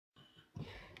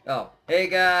Oh, hey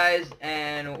guys,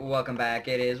 and welcome back.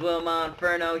 It is Will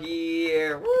Monferno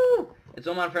here. Woo! It's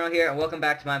Will Monferno here, and welcome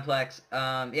back to mineplex.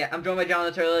 Yeah, I'm joined by John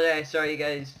the Turtle today. Sorry, you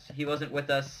guys, he wasn't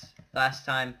with us last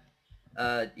time.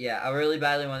 Yeah, I really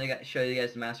badly wanted to show you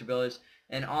guys the master builders,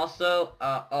 and also,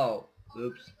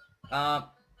 oops. Um,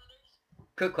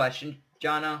 quick question,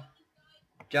 Jono,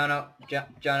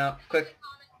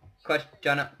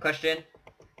 question.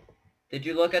 Did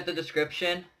you look at the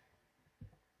description?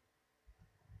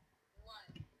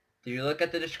 Did you look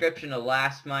at the description of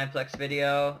last Mineplex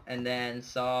video and then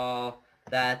saw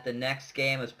that the next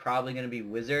game is probably going to be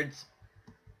Wizards?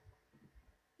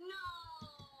 No,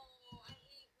 I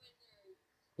hate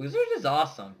wizards. Wizards is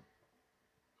awesome.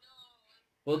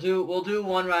 We'll do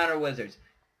one round of Wizards.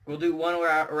 We'll do one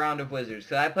round of Wizards.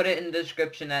 Cause I put it in the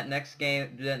description that next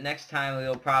time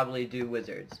we'll probably do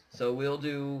Wizards. So we'll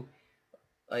do,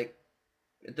 like,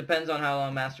 it depends on how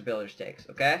long Master Builders takes,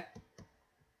 okay?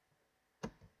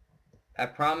 I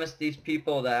promised these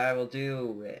people that I will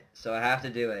do it, so I have to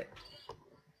do it.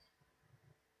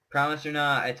 Promise or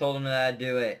not, I told them that I'd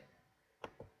do it.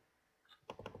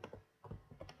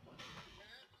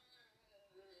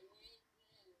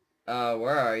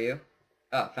 Where are you?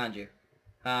 Oh, found you.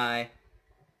 Hi.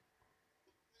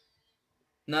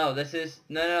 No, this is...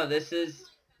 No, this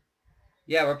is...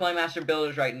 Yeah, we're playing Master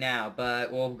Builders right now,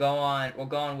 but we'll go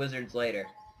on Wizards later.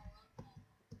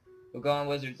 We'll go on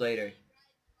Wizards later.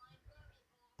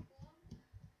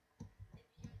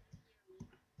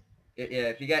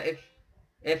 Yeah,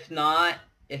 if not,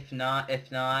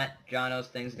 Jono's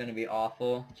thing's gonna be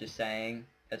awful. Just saying.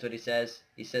 That's what he says.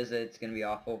 He says that it's gonna be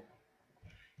awful.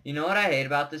 You know what I hate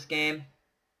about this game?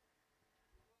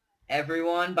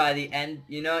 Everyone by the end,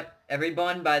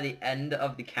 everyone by the end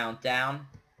of the countdown,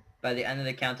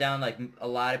 like, a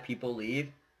lot of people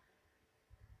leave.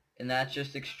 And that's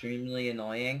just extremely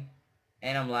annoying.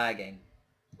 And I'm lagging.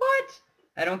 What?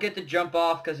 I don't get to jump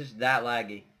off because it's that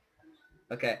laggy.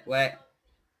 Okay, wait.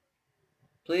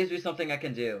 Please do something I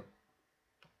can do.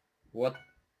 What's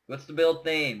the build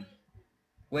theme?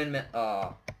 Windmill.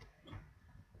 Oh.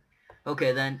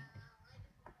 Okay, then.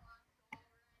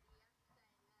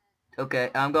 Okay,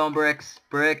 I'm going bricks.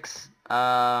 Bricks.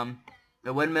 The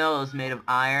windmill is made of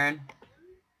iron.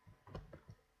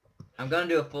 I'm gonna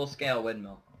do a full-scale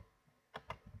windmill.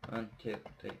 1, 2,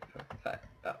 3, 4, 5.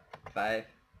 Oh, 5.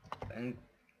 And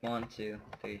 1, 2,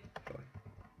 3, 4,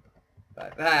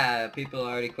 5. Ah, people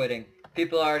are already quitting.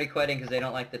 People are already quitting because they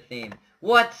don't like the theme.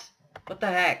 What? What the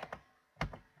heck?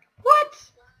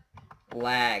 What?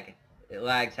 Lag.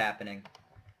 Lag's happening.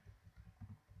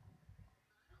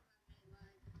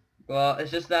 Well,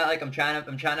 it's just that, like, I'm trying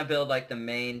to build, like, the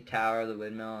main tower of the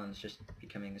windmill, and it's just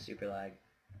becoming a super lag.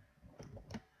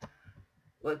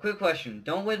 Well, quick question.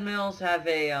 Don't windmills have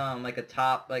a, like a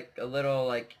top, like, a little,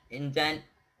 like, indent,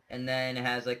 and then it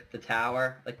has, like, the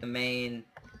tower, like, the main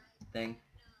thing?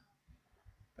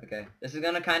 Okay. This is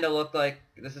gonna kind of look like,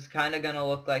 a, it's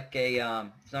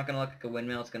not gonna look like a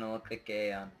windmill, it's gonna look like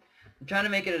a, I'm trying to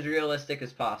make it as realistic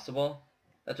as possible.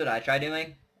 That's what I try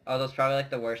doing. Oh, that's probably, like,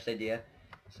 the worst idea.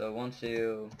 So, 1,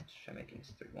 2, let's try making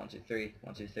this 3. 1, 2, 3,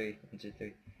 1, 2, 3, 1, 2,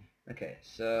 3. Okay,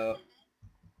 so,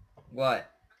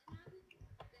 what?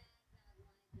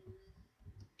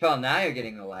 Oh, now you're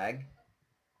getting a lag.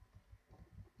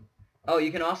 Oh, you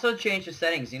can also change the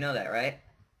settings, you know that, right?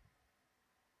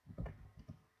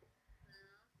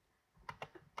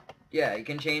 Yeah, you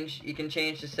can change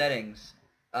the settings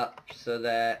up so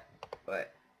that,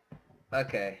 what?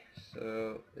 Okay,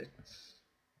 so it's...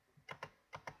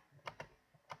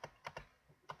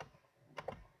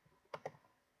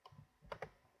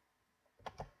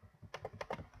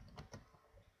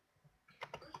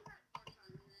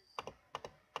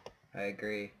 I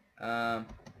agree. Yeah,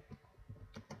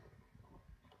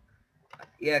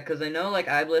 because I know, like,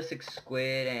 Iblistic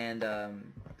Squid and,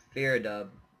 Fearadub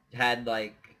had,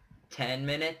 like, 10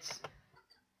 minutes.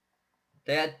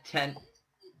 They had 10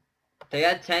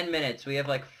 minutes. We have,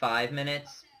 like, 5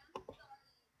 minutes.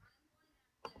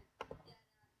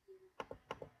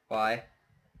 Why?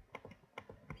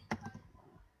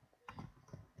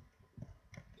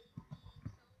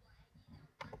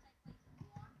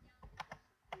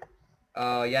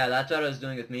 Oh, yeah, that's what I was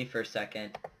doing with me for a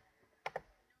second.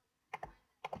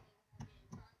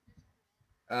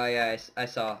 Oh, yeah, I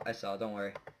saw. Don't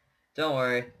worry. Don't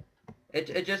worry.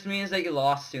 It just means that you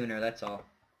lost sooner, that's all.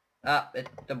 Ah,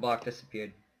 the block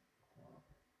disappeared.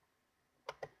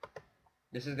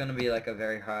 This is gonna be like a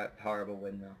very horrible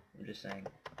windmill. I'm just saying.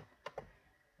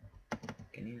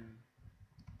 Can you...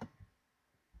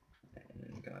 And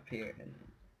then come up here and...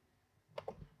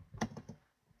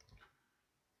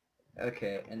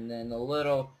 Okay, and then the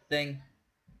little thing.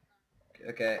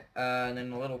 Okay, and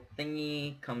then the little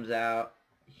thingy comes out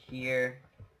here.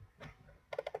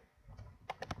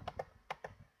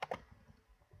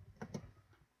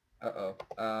 Uh-oh.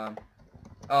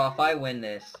 Oh, if I win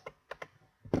this.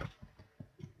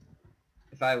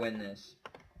 If I win this.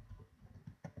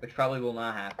 Which probably will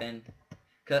not happen.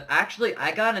 Cause actually,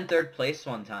 I got in 3rd place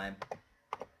one time.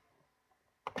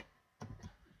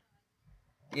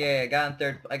 Yeah, I got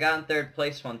in third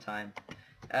place one time.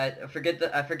 I forget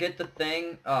the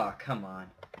thing. Oh, come on.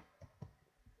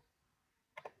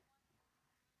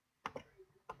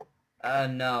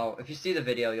 No. If you see the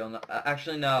video, you'll know.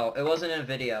 Actually, no. It wasn't in a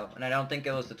video, and I don't think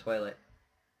it was the toilet.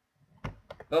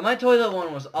 But my toilet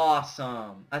one was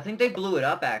awesome. I think they blew it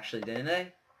up, actually, didn't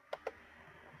they?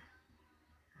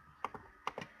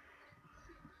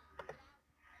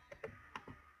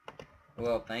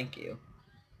 Well, thank you.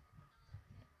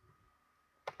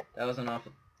 That was an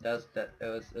awful... it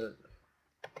was...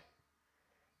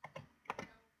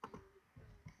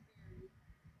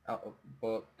 Oh,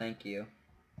 well, thank you.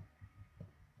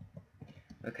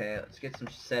 Okay, let's get some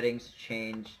settings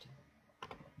changed.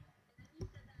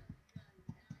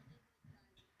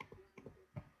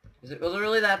 Was it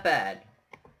really that bad?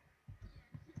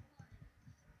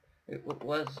 It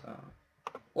was,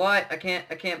 what? I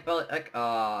can't bullet,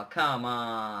 oh, come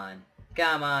on.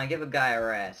 Come on, give a guy a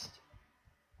rest.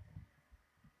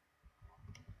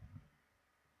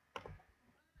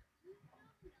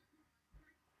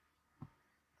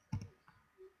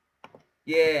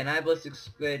 Yeah, and Iblistic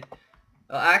Squid.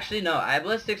 Actually, no.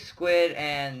 Iblistic Squid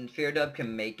and Feardub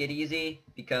can make it easy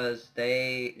because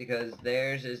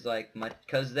theirs is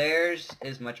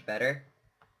much better.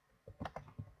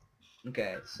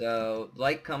 Okay, so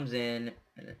light comes in,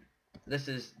 and this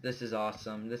is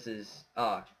awesome. This is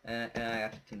and I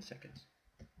have 15 seconds.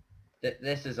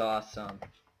 This is awesome.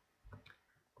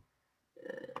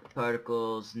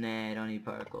 Particles, nah, I don't need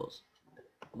particles.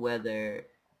 Weather.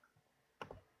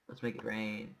 Let's make it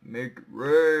rain. Make it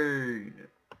rain.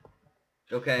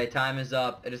 Okay, time is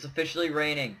up. It is officially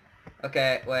raining.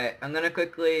 Okay, wait. I'm gonna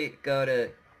quickly go to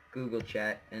Google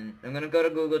Chat, and I'm gonna go to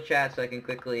Google Chat so I can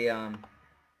quickly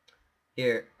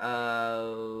here.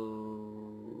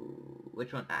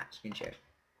 Which one? Screen share.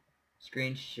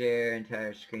 Screen share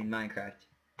entire screen. Minecraft.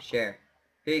 Share.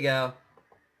 Here you go.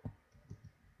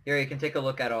 Here, you can take a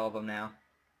look at all of them now.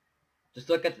 Just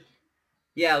look at.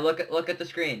 Yeah, look at the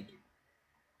screen.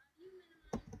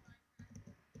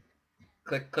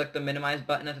 Click the minimize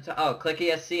button at the top. Oh, click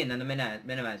ESC and then the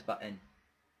minimize button.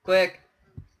 Quick!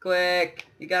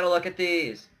 You gotta look at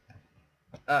these.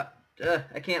 I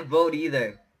can't vote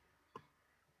either.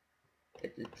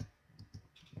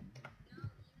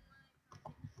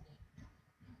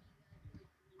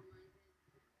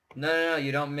 No,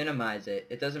 you don't minimize it.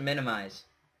 It doesn't minimize.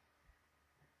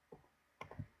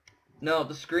 No,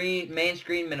 the main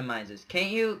screen minimizes.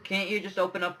 Can't you just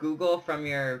open up Google from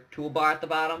your toolbar at the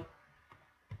bottom?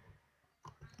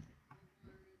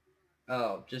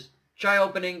 Oh, just try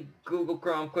opening Google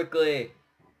Chrome quickly.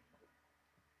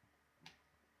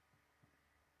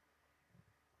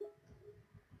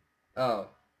 Oh.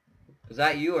 Was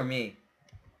that you or me?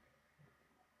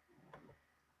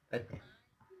 I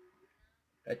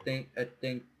think,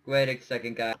 wait a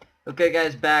second, guys. Okay,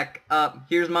 guys, back up.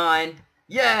 Here's mine.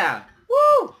 Yeah!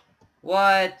 Woo!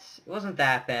 What? It wasn't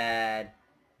that bad.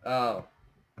 Oh.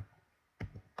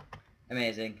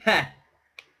 Amazing. Ha!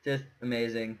 Just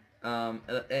amazing.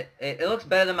 It looks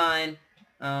better than mine.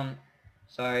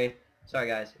 Sorry. Sorry,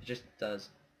 guys. It just does.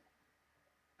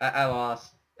 I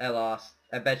lost.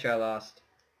 I bet you I lost.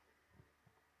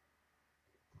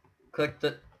 Click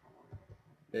the...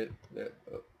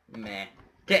 meh.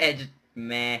 Just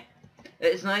meh.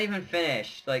 It's not even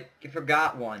finished. Like, you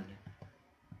forgot one.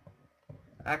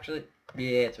 Actually,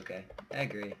 yeah, it's okay. I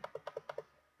agree.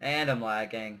 And I'm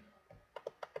lagging.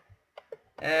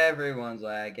 Everyone's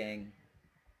lagging.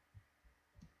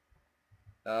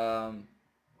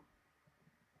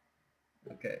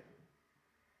 Okay.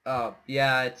 Oh,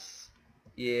 yeah, it's...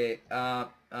 Yeah,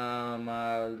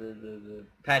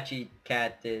 Patchy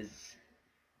Cat is...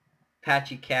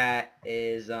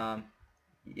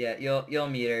 Yeah, you'll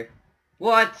meet her.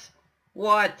 What?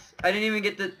 I didn't even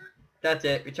get the... That's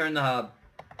it. Return the hub.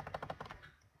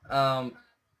 Come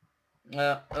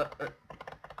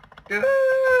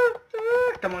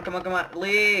on.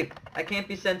 Leave. I can't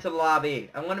be sent to the lobby.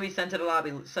 I want to be sent to the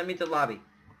lobby. Send me to the lobby.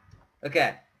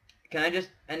 Okay. Can I just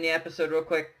end the episode real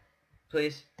quick?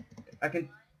 Please? I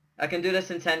can do this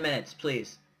in 10 minutes,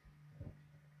 please.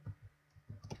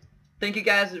 Thank you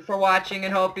guys for watching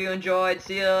and hope you enjoyed.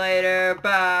 See you later.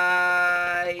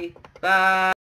 Bye. Bye.